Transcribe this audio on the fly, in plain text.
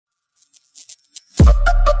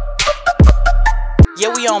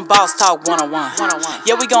Yeah, we on Boss Talk 101.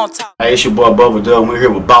 Yeah, we gonna talk. Hey, it's your boy Bubba. We're here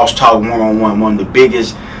with Boss Talk 101, one of the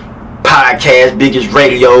biggest podcasts, biggest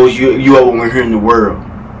radios you ever want to hear in the world.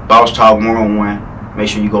 Boss Talk 101. Make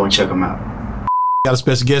sure you go and check them out. Got a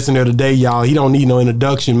special guest in there today, y'all. He don't need no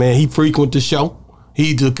introduction, man. He frequent the show.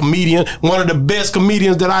 He's a comedian, one of the best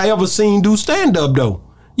comedians that I ever seen do stand-up, though.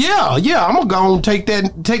 Yeah, I'm gonna go and take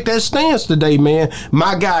that stance today, man.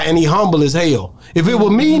 My guy, and he humble as hell. If it were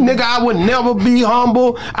me, nigga, I would never be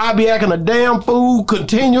humble. I'd be acting a damn fool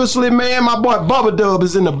continuously, man. My boy Bubba Dub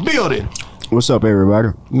is in the building. What's up, everybody?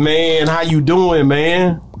 Man, how you doing,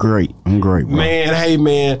 man? Great. I'm great, bro. Man, hey,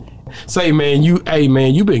 man. Say, man, you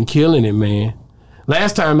been killing it, man.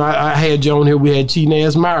 Last time I had you on here, we had Cheating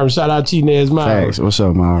Ass Myron. Shout out Cheating Ass Myron. Thanks. What's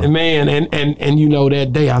up, Myron? And man, and you know,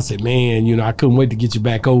 that day I said, man, you know, I couldn't wait to get you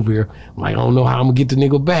back over here. I'm like, I don't know how I'm gonna get the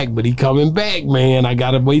nigga back, but he coming back, man. I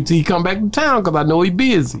gotta wait till he come back to town because I know he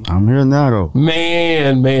busy. I'm here now, though.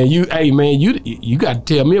 Man, you got to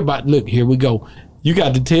tell me about. Look, here we go. You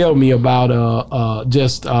got to tell me about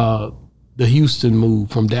the Houston move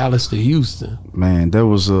from Dallas to Houston. Man, that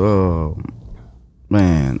was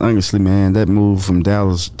man, honestly, man, that move from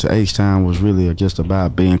Dallas to H-Town was really just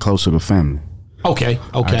about being closer to family. Okay.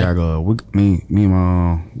 I got me and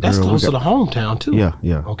my that's girl, close to the hometown too.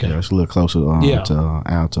 Yeah. Okay. Yeah, it's a little closer to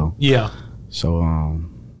Alto. Yeah. So,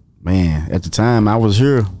 man, at the time I was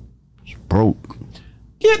here, broke.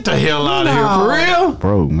 Get the hell out of here, for real?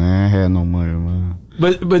 Broke, man. I had no money, man.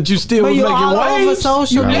 But you still was you making all waves? over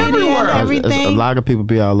social media and everything. A lot of people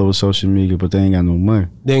be all over social media, but they ain't got no money.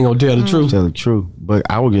 They ain't gonna tell the truth. Tell the truth. But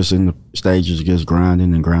I was just in the stages, just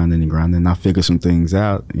grinding. And I figured some things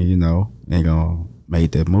out, and, you know, ain't gonna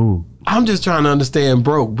make that move. I'm just trying to understand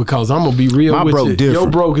broke, because I'm gonna be real with broke you. different. Your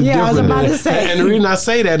broke is different. I was about to say. And the reason I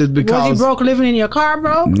say that is because Was he broke living in your car,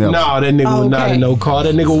 bro? No, that nigga was not in no car.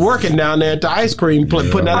 That nigga working down there at the ice cream place,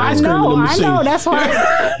 putting that ice cream in the machine. I know. That's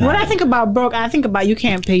why when I think about broke, I think about you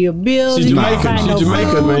can't pay your bills. She's you Jamaican. can't find She's no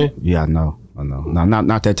Jamaican, food. man. Yeah, I know. No,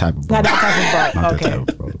 not that type of broke. Not that type of broke. Not Okay. that type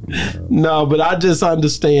of broke. Yeah. No, but I just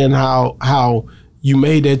understand how you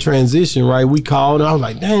made that transition, right? We called, and I was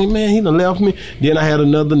like, dang, man, he done left me. Then I had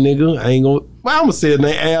another nigga. I ain't gonna. Well, I'm gonna say his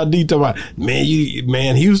name, Al-D, talking about,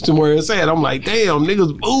 man, Houston, where it's at. I'm like, damn,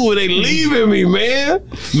 niggas, ooh, they leaving me, man.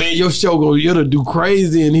 Man, your show it'll do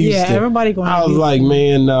crazy in Houston. Yeah, everybody going. I was like,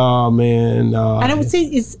 man, nah. And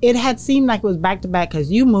it had seemed like it was back to back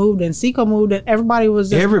because you moved and Seco moved and everybody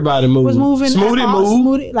was. Everybody moved. Was moving. Smoothie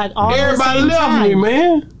moved. Smoothie, like all Everybody at the same left time. me,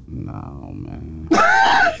 man. No, man.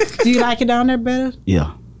 Do you like it down there better?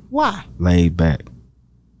 Yeah, Why? laid back.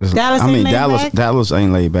 Dallas ain't laid back? Dallas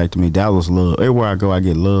ain't laid back to me. Dallas love. Everywhere I go, I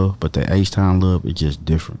get love, but the H-Town love is just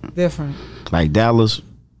different. Different. Like Dallas,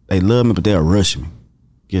 they love me, but they'll rush me,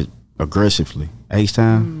 get aggressively.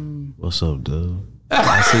 H-Town, what's up, dude?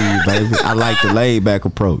 I see you, baby. I like the laid back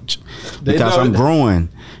approach because I'm growing,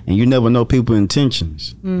 and you never know people's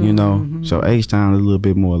intentions. You know, so H-Town is a little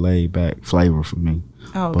bit more laid back flavor for me.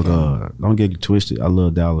 Okay. But don't get it twisted. I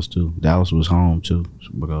love Dallas too. Dallas was home too.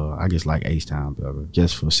 But I just like H-Town better,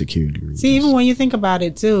 just for security reasons. See, even when you think about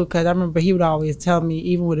it too, because I remember he would always tell me,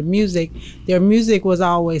 even with the music, their music was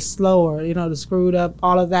always slower. You know, the screwed up,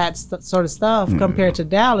 all of that sort of stuff. Compared to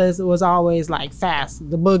Dallas, it was always like fast,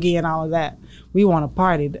 the boogie and all of that. We want to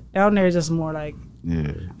party. Down there, is just more like.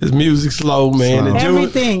 Yeah, His music slow, man. Slow.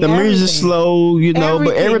 Everything. The music slow, you know,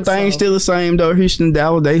 but everything's still the same though. Houston,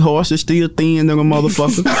 Dallas, they horses still thin, nigga,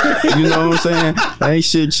 motherfucker. You know what I'm saying? Ain't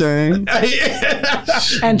shit changed.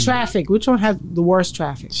 And traffic. Which one has the worst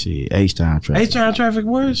traffic? Shit, H-Town traffic. H-Town traffic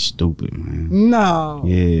worse? Stupid, man. No.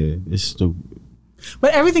 Yeah, it's stupid.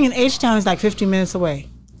 But everything in H-Town is like 15 minutes away.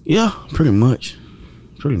 Yeah, pretty much.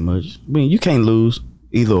 I mean, you can't lose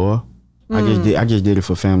either or. I just did it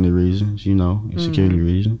for family reasons, you know, and security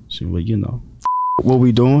reasons. So, well, you know, what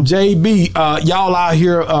we doing? JB, y'all out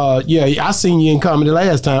here, yeah, I seen you in comedy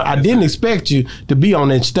last time. I didn't expect you to be on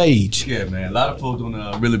that stage. Yeah, man. A lot of folks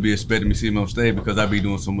don't really be expecting me to see me on stage because I be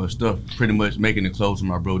doing so much stuff, pretty much making it close for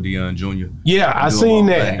my bro Dion Jr. Yeah, I seen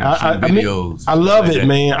that. I mean, I love it,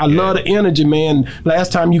 man. I love the energy, man.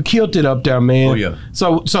 Last time you killed it up there, man. Oh yeah.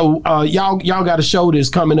 So y'all got a show that's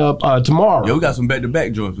coming up tomorrow. Yeah, we got some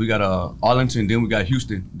back-to-back joints. We got Arlington, then we got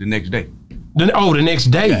Houston the next day. The next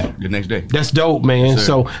day. Yeah, the next day. That's dope, man. Yes,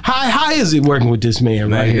 so how is it working with this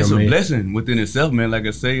man right here, it's man? a blessing within itself, man. Like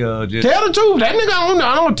I say, just tell the truth. That nigga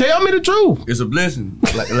don't tell me the truth. It's a blessing.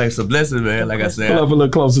 like it's a blessing, man. Like I said, pull up a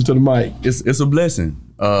little closer to the mic. It's a blessing.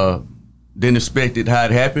 Didn't expect it how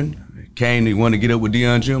it happened. Came to want to get up with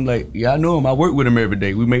Dion Jr. Like, yeah, I know him. I work with him every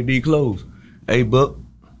day. We make these clothes. Hey, Buck,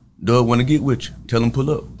 Doug want to get with you. Tell him pull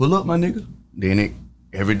up. Pull up, my nigga. Then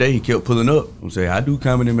every day he kept pulling up and say, I do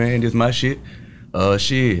comedy, man, this my shit.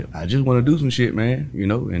 Shit, I just want to do some shit, man, you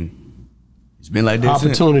know, and it's been like that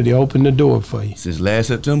Opportunity opened the door for you. since last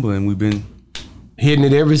September, and we've been hitting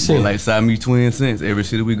it ever since. like Siamese twins since. Every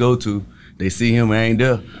city we go to, they see him, I ain't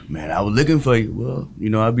there. Man, I was looking for you. Well, you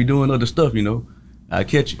know, I be doing other stuff, you know. I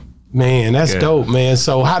catch you. Man, that's dope, man.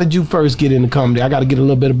 So how did you first get into comedy? I got to get a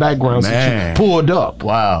little bit of background since you pulled up.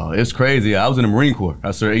 Wow, it's crazy. I was in the Marine Corps.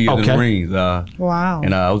 I served 8 years in the Marines. Wow.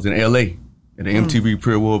 And I was in LA at the MTV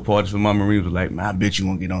pre-award party for my Marines. Was like, man, I bet you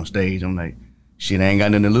won't get on stage. I'm like, shit, I ain't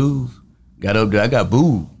got nothing to lose. Got up there, I got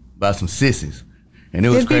booed by some sissies. And it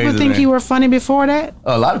was crazy. Did people think you were funny before that?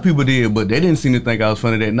 A lot of people did, but they didn't seem to think I was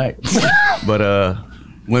funny that night. But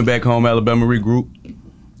went back home, Alabama regroup.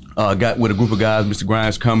 Got with a group of guys, Mr.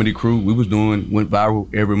 Grimes Comedy Crew. We was went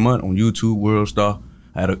viral every month on YouTube, World Star.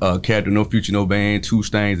 I had a character, No Future, No Band, Two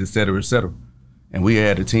Stains, etc., etc. And we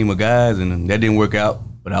had a team of guys, and that didn't work out.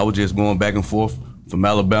 But I was just going back and forth from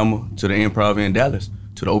Alabama to the Improv in Dallas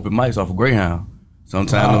to the open mics off of Greyhound.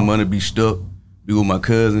 Sometimes the money be stuck, be with my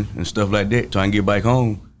cousin and stuff like that, trying to get back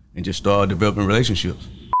home and just start developing relationships.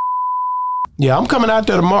 Yeah, I'm coming out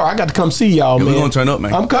there tomorrow. I got to come see y'all, man. We're going to turn up,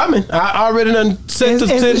 man. I'm coming. I already done set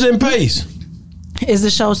the in pace. Is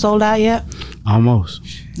the show sold out yet? Almost.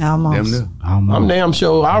 Almost. I'm damn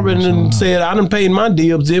sure. I already done said I done paid my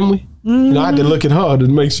dibs, didn't we? You know, I had to look at her to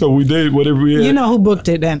make sure we did whatever we had. You know who booked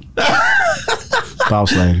it then.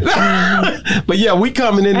 Boss lady. But yeah, we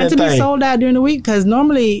coming in and that to thing. be sold out during the week, because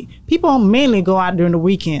normally people mainly go out during the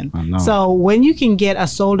weekend. I know. So when you can get a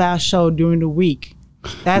sold out show during the week,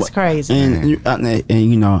 that's crazy. And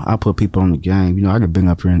you know, I put people on the game. You know, I could bring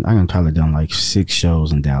up here, and I can probably done like 6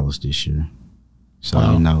 shows in Dallas this year. So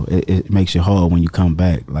you know, it makes it hard when you come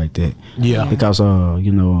back like that. Yeah. Because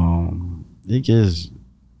you know, it just,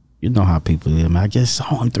 you know how people is, man. I just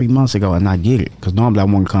saw him 3 months ago and I get it. Because normally I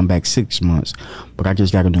want to come back 6 months. But I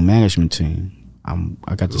just got a new management team.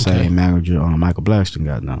 I got the same manager Michael Blackston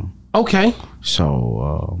got now. Okay.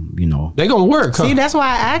 So, you know. They gonna work, huh? See, that's why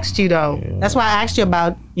I asked you, though. Yeah. That's why I asked you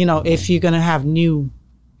about, you know, if you're going to have new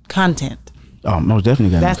content. Oh, most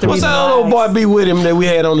definitely got it. What's that little boy be with him that we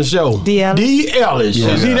had on the show? D. Ellis. D. Ellis. Yeah.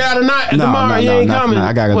 Is he there tonight? No, tomorrow he ain't coming.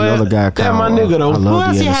 I got another guy called. That's my nigga, though. I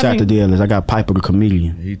love D. Ellis. Shout out to D. Ellis. I got Piper the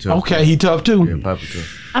Comedian. He tough. Okay, he tough too. Yeah, Piper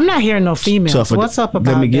tough. I'm not hearing no females. What's up about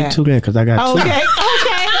that? Let me get to that because I got two. Okay.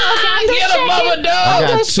 Get him, Bubba, dog. I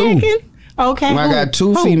got two. Okay. I got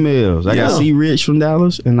two females. I got C. Rich from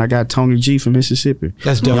Dallas and I got Tony G from Mississippi.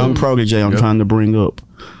 That's dope. Young protege I'm trying to bring up.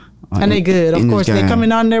 And they good. Of course, they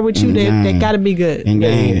coming on there with you. They got to be good. And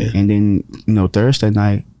then, you know, Thursday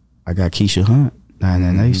night, I got Keisha Hunt.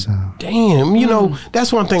 998 sound. Damn, you know,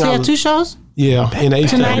 that's one thing. So you have 2 shows? Yeah.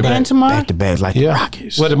 Tonight and tomorrow? Back to back like the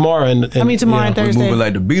Rockets. Well, tomorrow and tomorrow and Thursday. We're moving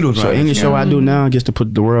like the Beatles. So any show I do now, just to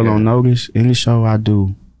put the world on notice, any show I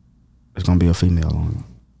do, it's going to be a female on it.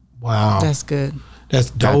 Wow. That's good.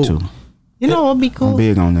 That's dope. Got to. You know what would be cool? I'm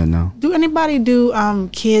big on that now. Do anybody do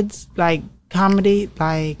kids, like, comedy,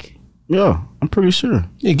 like... Yeah, I'm pretty sure.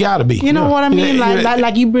 It gotta be. You know what I mean?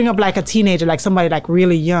 Like you bring up like a teenager, like somebody like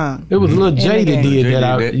really young. It was Lil J that did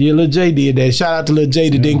that. Yeah, Lil J did that. Shout out to Lil J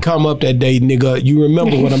that didn't come up that day, nigga. You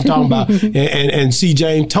remember what I'm talking about. And C.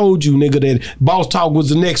 James told you, nigga, that Boss Talk was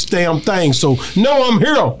the next damn thing. So, no, I'm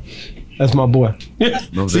here. That's my boy.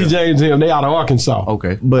 C. James and him, they out of Arkansas.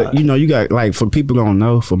 Okay. But, you know, you got, like, for people who don't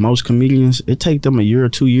know, for most comedians, it take them a year or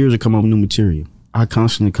 2 years to come up with new material. I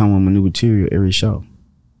constantly come up with new material every show.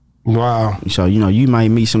 Wow. So, you know, you might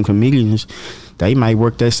meet some comedians, they might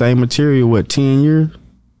work that same material, 10 years?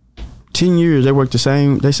 10 years, they work the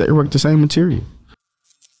same material.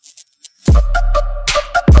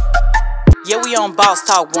 Yeah, we on Boss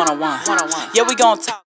Talk 101. Yeah, we gonna talk.